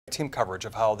Team coverage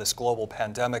of how this global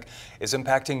pandemic is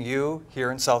impacting you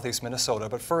here in southeast Minnesota.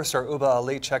 But first, our Uba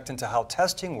Ali checked into how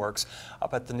testing works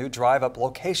up at the new drive-up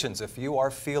locations if you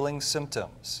are feeling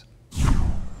symptoms.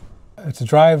 It's a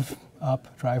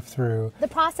drive-up, drive-through. The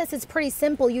process is pretty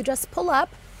simple. You just pull up.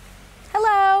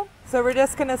 Hello. So we're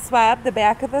just going to swab the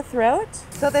back of the throat.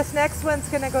 So this next one's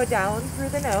going to go down through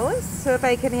the nose. So if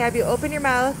I can have you open your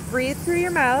mouth, breathe through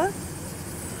your mouth,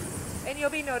 and you'll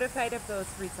be notified of those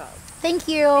results. Thank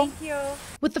you. Thank you.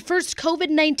 With the first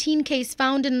COVID-19 case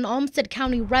found in an Olmsted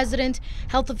County resident,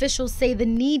 health officials say the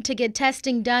need to get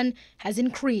testing done has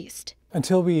increased.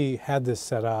 Until we had this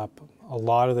set up, a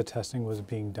lot of the testing was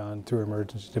being done through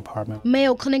emergency department.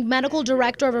 Mayo Clinic Medical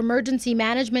Director of Emergency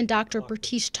Management, Dr.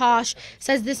 Pratish Tosh,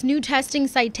 says this new testing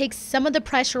site takes some of the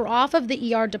pressure off of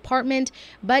the ER department,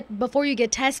 but before you get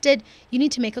tested, you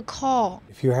need to make a call.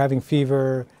 If you're having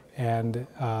fever and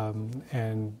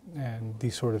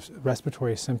these sort of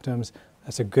respiratory symptoms,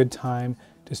 that's a good time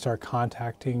to start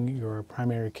contacting your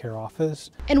primary care office.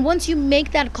 And once you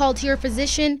make that call to your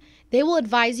physician, they will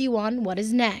advise you on what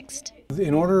is next.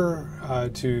 In order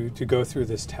to go through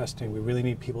this testing, we really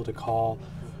need people to call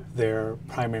their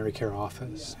primary care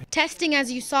office. Testing,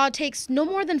 as you saw, takes no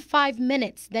more than 5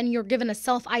 minutes. Then you're given a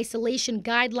self-isolation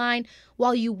guideline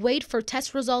while you wait for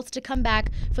test results to come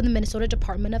back from the Minnesota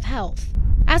Department of Health.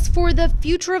 As for the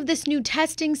future of this new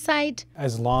testing site,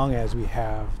 as long as we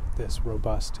have this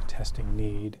robust testing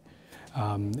need,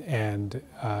 and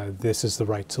this is the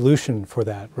right solution for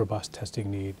that robust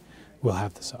testing need, we'll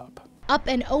have this up. Up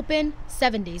and open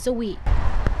 7 days a week.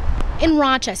 In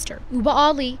Rochester, Uba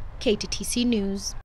Ali, KTTC News.